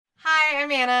Hi,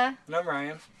 I'm Anna. And I'm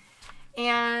Ryan.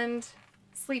 And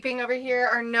sleeping over here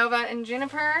are Nova and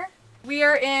Juniper. We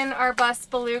are in our bus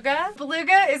Beluga.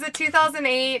 Beluga is a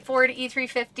 2008 Ford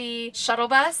E350 shuttle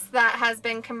bus that has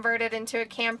been converted into a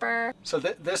camper. So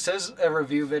this is a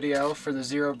review video for the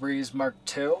Zero Breeze Mark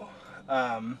II.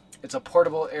 It's a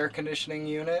portable air conditioning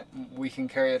unit. We can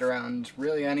carry it around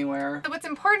really anywhere. So what's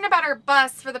important about our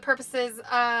bus for the purposes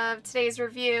of today's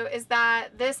review is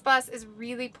that this bus is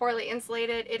really poorly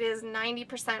insulated. It is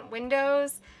 90%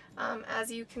 windows,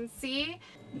 as you can see.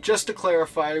 Just to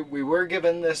clarify, we were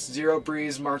given this Zero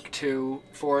Breeze Mark II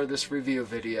for this review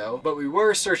video, but we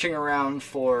were searching around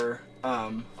for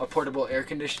a portable air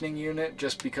conditioning unit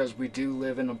just because we do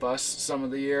live in a bus some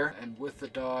of the year, and with the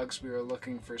dogs we were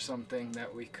looking for something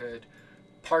that we could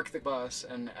park the bus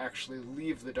and actually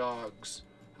leave the dogs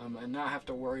and not have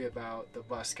to worry about the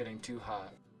bus getting too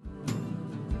hot.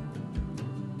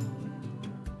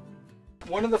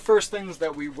 One of the first things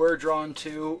that we were drawn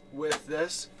to with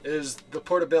this is the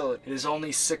portability. It is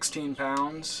only 16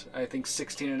 pounds. I think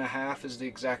 16.5 is the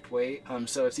exact weight.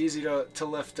 So it's easy to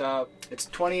lift up. It's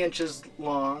 20 inches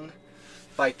long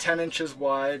by 10 inches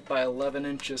wide by 11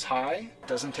 inches high. It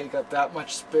doesn't take up that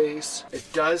much space. It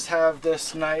does have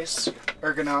this nice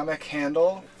ergonomic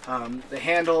handle. The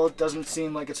handle doesn't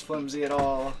seem like it's flimsy at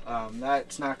all.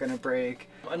 That's not going to break.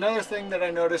 Another thing that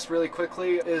I noticed really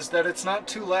quickly is that it's not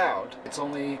too loud. It's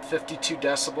only 52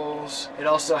 decibels. It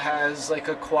also has like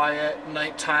a quiet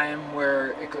nighttime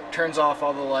where it turns off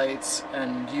all the lights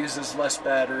and uses less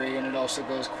battery, and it also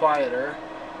goes quieter.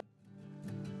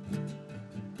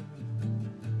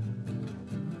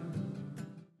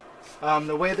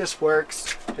 The way this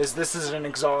works is this is an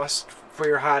exhaust for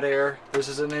your hot air. This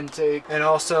is an intake, and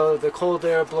also the cold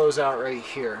air blows out right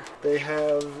here. They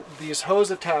have these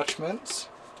hose attachments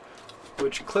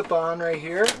which clip on right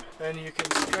here, and you can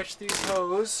stretch these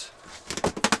hose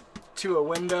to a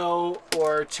window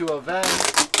or to a vent.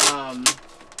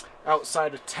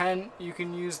 Outside a tent you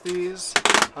can use these.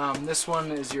 This one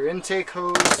is your intake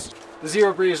hose. The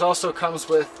Zero Breeze also comes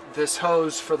with this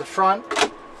hose for the front,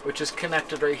 which is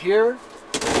connected right here.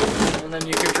 And then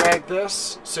you could drag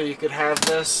this, so you could have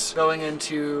this going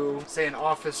into, say, an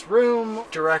office room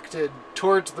directed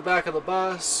towards the back of the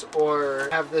bus, or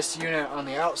have this unit on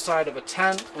the outside of a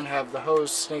tent and have the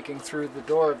hose snaking through the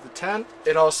door of the tent.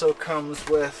 It also comes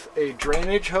with a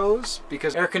drainage hose,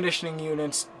 because air conditioning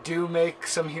units do make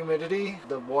some humidity.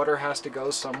 The water has to go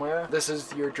somewhere. This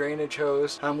is your drainage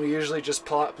hose. We usually just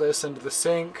plop this into the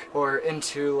sink or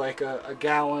into like a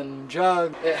gallon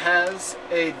jug. It has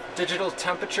a digital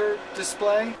temperature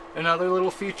display. Another little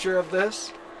feature of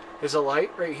this is a light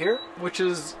right here, which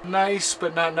is nice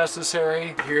but not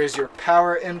necessary. Here's your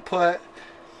power input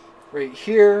right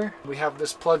here. We have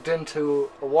this plugged into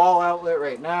a wall outlet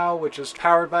right now, which is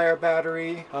powered by our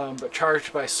battery, but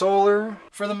charged by solar.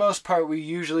 For the most part, we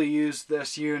usually use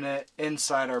this unit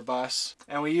inside our bus,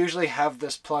 and we usually have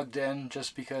this plugged in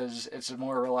just because it's a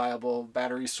more reliable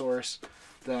battery source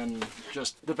than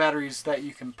just the batteries that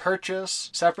you can purchase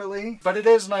separately. But it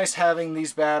is nice having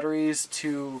these batteries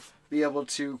to be able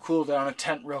to cool down a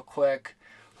tent real quick,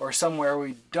 or somewhere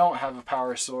we don't have a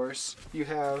power source. You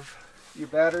have your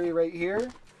battery right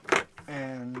here,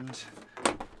 and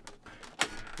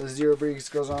the Zero Breeze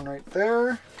goes on right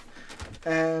there,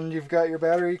 and you've got your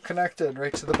battery connected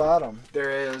right to the bottom. There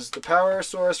is the power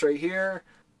source right here.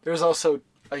 There's also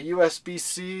a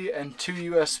USB-C and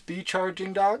 2 USB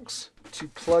charging docks. To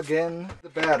plug in the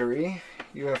battery,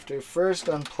 you have to first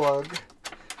unplug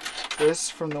this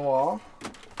from the wall.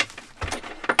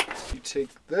 You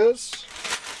take this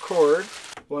cord,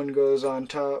 one goes on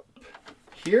top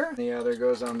here, the other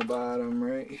goes on the bottom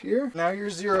right here. Now your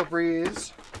Zero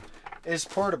Breeze is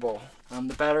portable.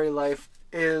 The battery life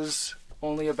is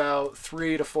only about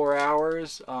 3 to 4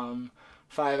 hours,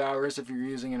 5 hours if you're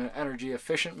using it in an energy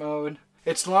efficient mode.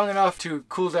 It's long enough to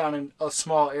cool down in a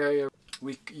small area.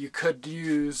 You could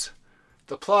use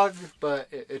the plug, but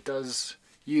it does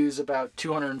use about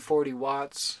 240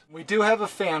 watts. We do have a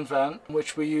fan vent,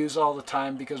 which we use all the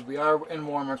time because we are in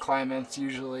warmer climates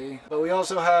usually. But we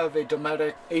also have a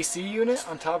Dometic AC unit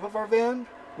on top of our van.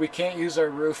 We can't use our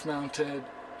roof-mounted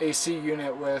AC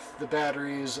unit with the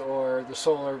batteries or the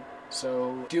solar,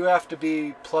 so do have to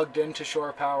be plugged into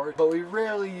shore power, but we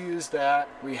rarely use that.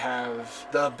 We have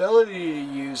the ability to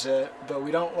use it, but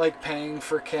we don't like paying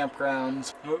for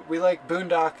campgrounds. We like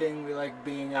boondocking, we like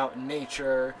being out in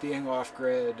nature, being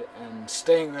off-grid, and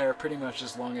staying there pretty much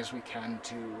as long as we can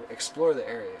to explore the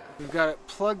area. We've got it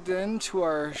plugged into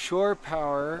our shore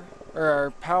power, or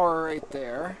our power right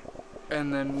there.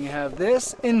 And then we have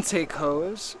this intake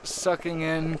hose sucking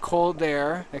in cold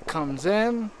air. It comes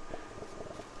in,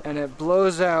 and it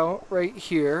blows out right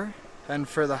here. And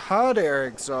for the hot air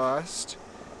exhaust,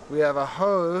 we have a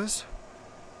hose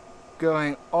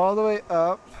going all the way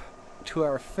up to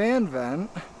our fan vent.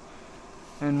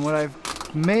 And what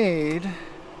I've made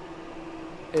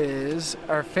is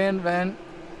our fan vent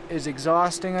is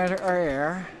exhausting our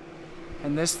air,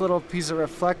 and this little piece of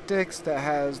Reflectix that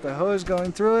has the hose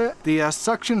going through it, the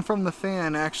suction from the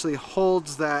fan actually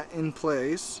holds that in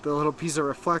place, the little piece of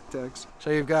Reflectix. So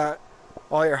you've got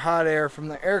all your hot air from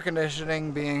the air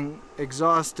conditioning being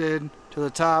exhausted to the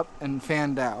top and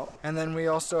fanned out. And then we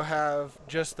also have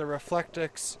just the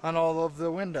Reflectix on all of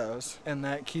the windows, and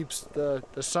that keeps the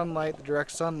sunlight, the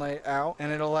direct sunlight out,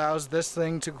 and it allows this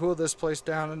thing to cool this place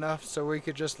down enough so we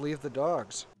could just leave the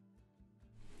dogs.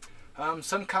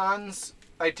 Some cons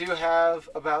I do have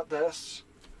about this.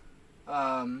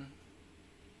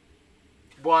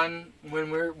 One,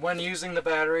 when using the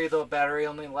battery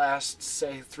only lasts,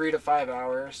 say, 3 to 5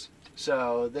 hours.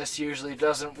 So this usually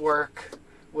doesn't work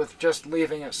with just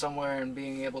leaving it somewhere and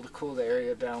being able to cool the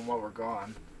area down while we're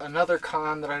gone. Another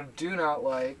con that I do not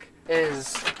like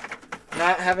is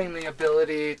not having the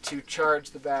ability to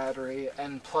charge the battery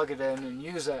and plug it in and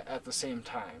use it at the same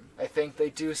time. I think they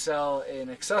do sell an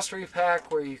accessory pack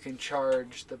where you can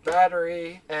charge the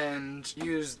battery and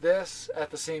use this at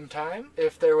the same time.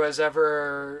 If there was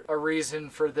ever a reason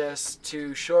for this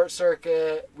to short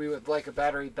circuit, we would like a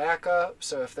battery backup.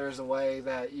 So if there's a way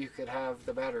that you could have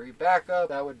the battery backup,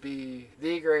 that would be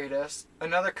the greatest.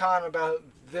 Another con about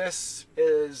this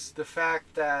is the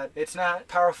fact that it's not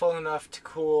powerful enough to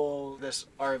cool this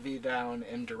RV down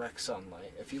in direct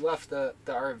sunlight. If you left the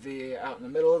RV out in the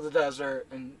middle of the desert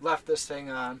and left this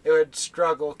thing on, it would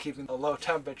struggle keeping a low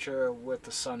temperature with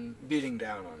the sun beating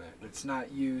down on it. It's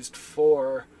not used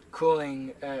for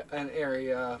cooling an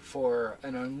area for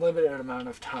an unlimited amount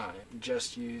of time,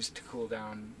 just used to cool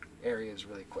down areas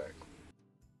really quick.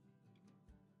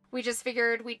 We just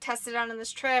figured we'd test it out on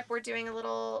this trip. We're doing a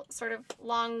little sort of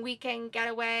long weekend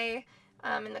getaway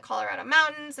in the Colorado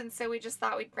mountains, and so we just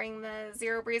thought we'd bring the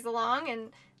Zero Breeze along and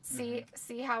see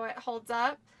how it holds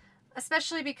up,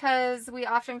 especially because we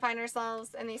often find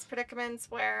ourselves in these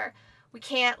predicaments where we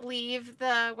can't leave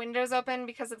the windows open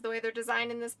because of the way they're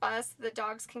designed in this bus. The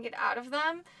dogs can get out of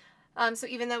them. So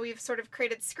even though we've sort of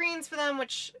created screens for them,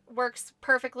 which works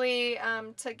perfectly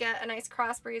to get a nice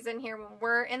cross breeze in here when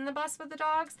we're in the bus with the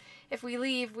dogs, if we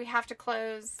leave, we have to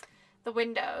close the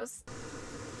windows.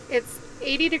 It's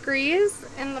 80 degrees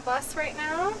in the bus right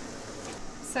now.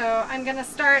 So I'm going to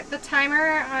start the timer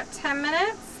at 10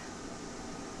 minutes,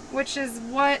 which is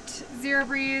what Zero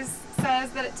Breeze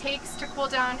says that it takes to cool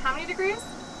down how many degrees?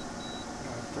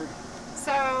 30.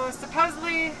 So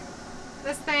supposedly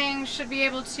this thing should be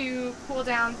able to cool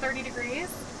down 30 degrees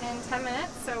in 10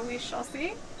 minutes, so we shall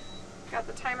see. Got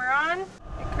the timer on. It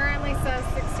currently says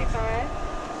 65.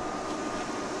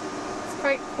 It's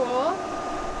quite cool.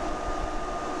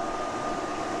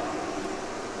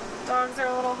 Dogs are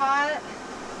a little hot.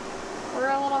 We're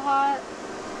a little hot.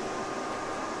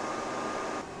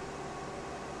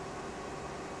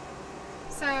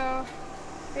 So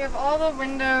we have all the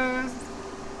windows,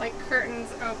 like curtains,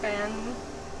 open.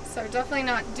 So definitely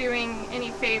not doing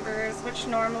any favors, which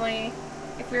normally,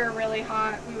 if we were really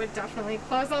hot, we would definitely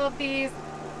close all of these.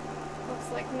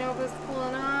 Looks like Nova's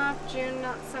cooling off, June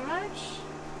not so much.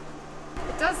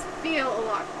 It does feel a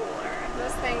lot cooler.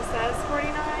 This thing says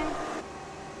 49.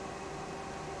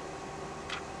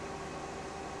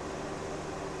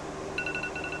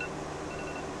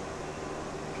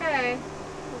 Okay,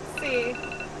 let's see.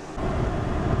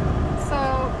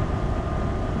 So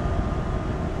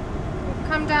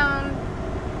come down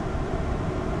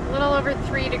a little over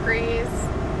 3 degrees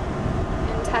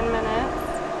in 10 minutes.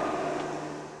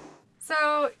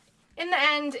 So in the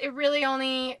end, it really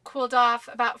only cooled off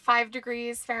about 5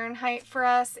 degrees Fahrenheit for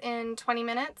us in 20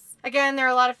 minutes. Again, there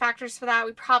are a lot of factors for that.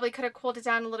 We probably could have cooled it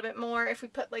down a little bit more if we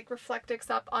put like Reflectix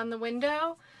up on the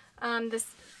window.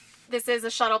 This is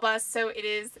a shuttle bus, so it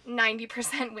is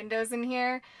 90% windows in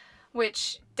here,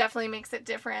 which definitely makes it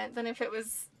different than if it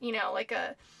was, you know, like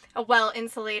a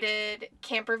well-insulated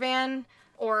camper van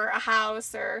or a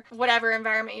house or whatever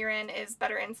environment you're in is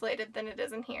better insulated than it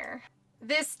is in here.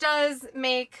 This does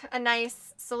make a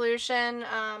nice solution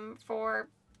for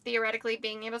theoretically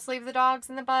being able to leave the dogs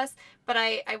in the bus, but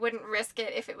I wouldn't risk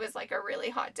it if it was like a really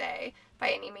hot day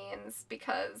by any means,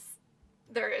 because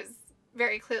there is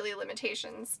very clearly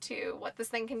limitations to what this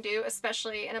thing can do,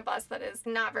 especially in a bus that is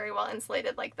not very well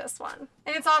insulated like this one.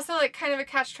 And it's also like kind of a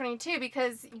catch-22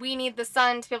 because we need the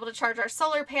sun to be able to charge our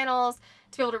solar panels,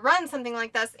 to be able to run something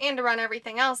like this, and to run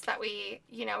everything else that we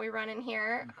run in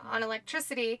here on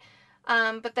electricity.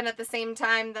 But then at the same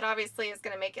time, that obviously is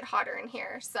going to make it hotter in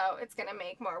here. So it's going to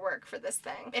make more work for this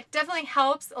thing. It definitely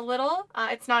helps a little.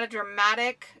 It's not a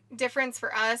dramatic difference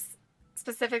for us,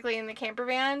 specifically in the camper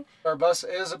van. Our bus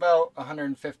is about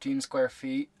 115 square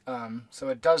feet, so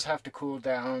it does have to cool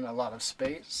down a lot of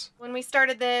space. When we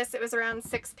started this, it was around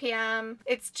 6 p.m.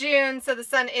 It's June, so the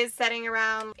sun is setting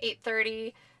around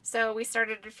 8:30. So we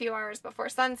started a few hours before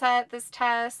sunset this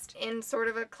test in sort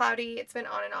of a cloudy, it's been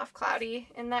on and off cloudy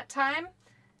in that time.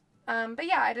 But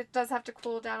yeah, it does have to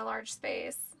cool down a large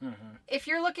space. If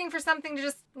you're looking for something to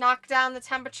just knock down the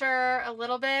temperature a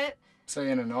little bit,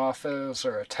 say in an office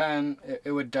or a tent,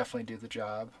 it would definitely do the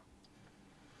job.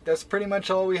 That's pretty much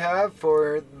all we have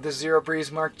for the Zero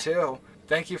Breeze Mark II.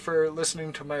 Thank you for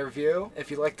listening to my review.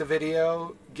 If you liked the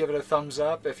video, give it a thumbs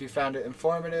up. If you found it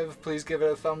informative, please give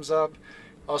it a thumbs up.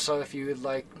 Also, if you would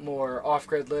like more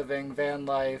off-grid living, van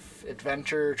life,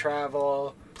 adventure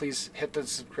travel, please hit the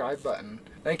subscribe button.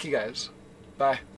 Thank you guys. Bye.